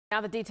Now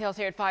the details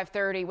here at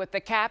 5:30. With the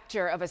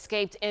capture of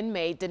escaped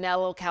inmate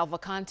Danilo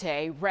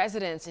Cavalcante,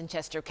 residents in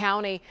Chester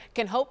County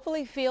can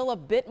hopefully feel a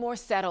bit more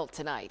settled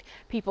tonight.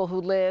 People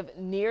who live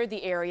near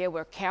the area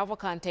where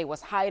Cavalcante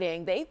was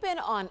hiding, they've been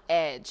on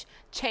edge,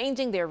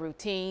 changing their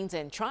routines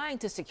and trying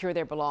to secure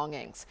their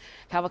belongings.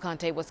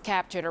 Cavalcante was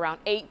captured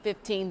around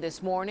 8:15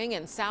 this morning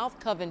in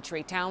South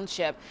Coventry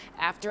Township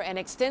after an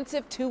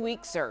extensive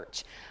 2-week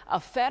search.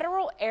 A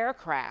federal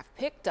aircraft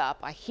picked up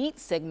a heat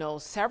signal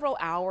several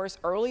hours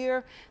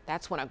earlier.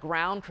 That's when a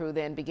ground crew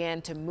then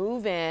began to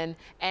move in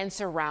and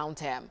surround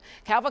him.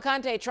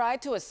 Cavalcante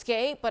tried to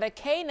escape, but a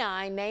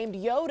K-9 named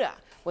Yoda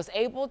was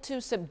able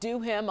to subdue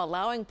him,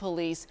 allowing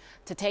police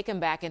to take him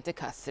back into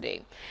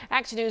custody.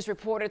 Action News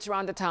reporter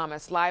Taronda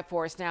Thomas live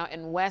for us now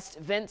in West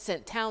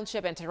Vincent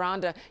Township. And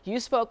Taronda, you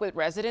spoke with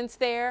residents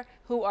there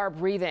who are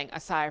breathing a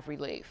sigh of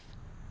relief.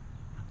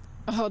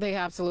 Oh, they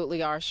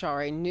absolutely are,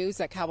 Shari. News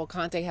that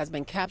Cavalcante has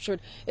been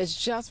captured is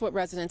just what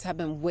residents have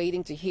been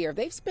waiting to hear.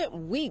 They've spent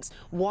weeks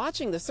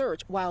watching the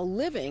search while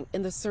living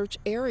in the search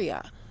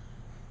area.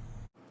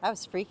 That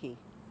was freaky.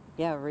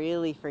 Yeah,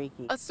 really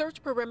freaky. A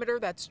search perimeter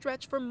that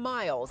stretched for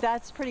miles.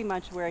 That's pretty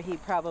much where he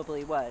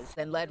probably was.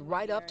 And led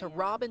right up to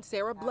Rob and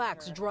Sarah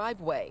Black's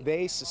driveway.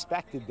 They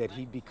suspected that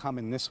he'd be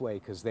coming this way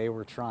because they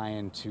were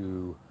trying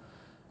to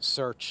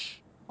search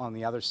on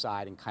the other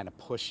side and kind of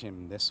push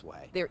him this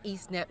way. Their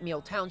East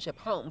Netmeal Township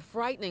home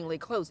frighteningly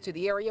close to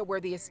the area where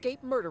the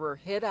escaped murderer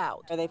hid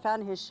out. They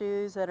found his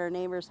shoes at our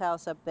neighbor's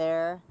house up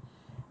there.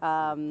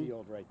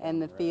 Field right there, in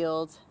the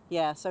field.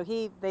 Yeah, so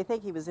they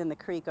think he was in the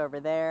creek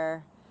over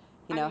there,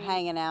 you know,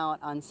 hanging out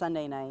on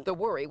Sunday night. The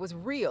worry was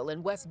real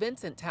in West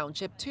Vincent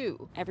Township,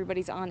 too.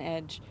 Everybody's on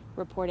edge,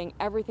 reporting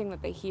everything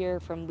that they hear,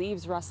 from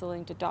leaves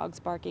rustling to dogs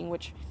barking,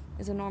 which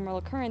is a normal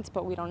occurrence,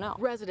 but we don't know.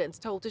 Residents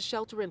told to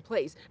shelter in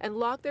place and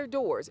lock their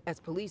doors as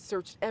police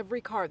searched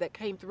every car that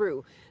came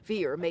through.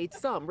 Fear made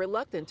some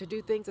reluctant to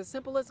do things as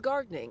simple as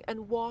gardening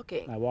and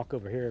walking. I walk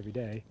over here every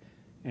day,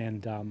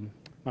 and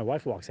my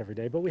wife walks every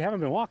day, but we haven't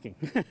been walking.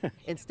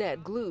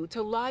 Instead, glued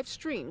to live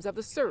streams of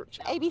the search.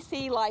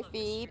 ABC live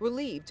feed.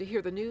 Relieved to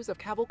hear the news of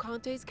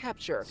Cavalcante's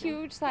capture.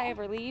 Huge sigh of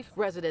relief.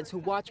 Residents who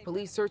watched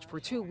police search for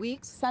 2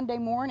 weeks. Sunday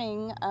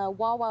morning,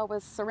 Wawa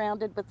was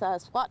surrounded with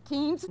SWAT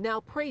teams.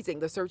 Now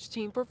praising the search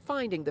team for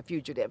finding the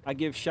fugitive. I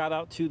give shout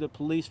out to the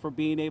police for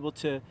being able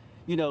to,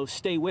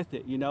 stay with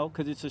it,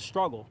 because it's a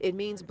struggle. It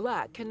means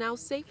Black can now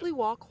safely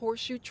walk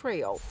Horseshoe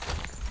Trail.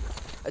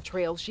 A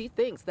trail she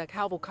thinks that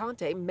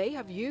Cavalcante may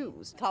have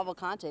used.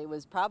 Cavalcante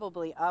was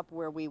probably up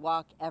where we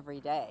walk every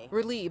day.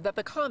 Relieved that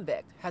the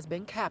convict has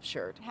been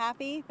captured.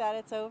 Happy that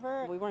it's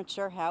over. We weren't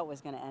sure how it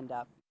was going to end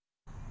up.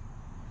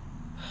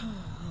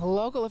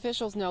 Local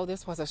officials know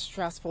this was a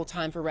stressful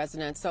time for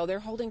residents, so they're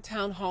holding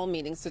town hall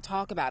meetings to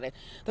talk about it.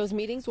 Those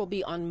meetings will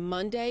be on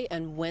Monday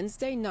and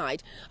Wednesday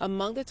night.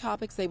 Among the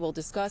topics they will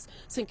discuss,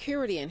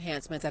 security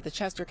enhancements at the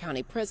Chester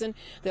County Prison.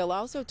 They'll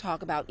also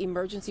talk about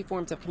emergency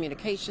forms of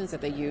communications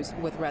that they use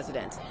with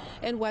residents.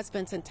 In West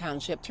Vincent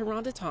Township,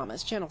 Taronda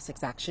Thomas, Channel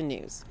 6 Action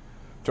News.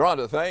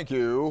 Taronda, thank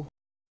you.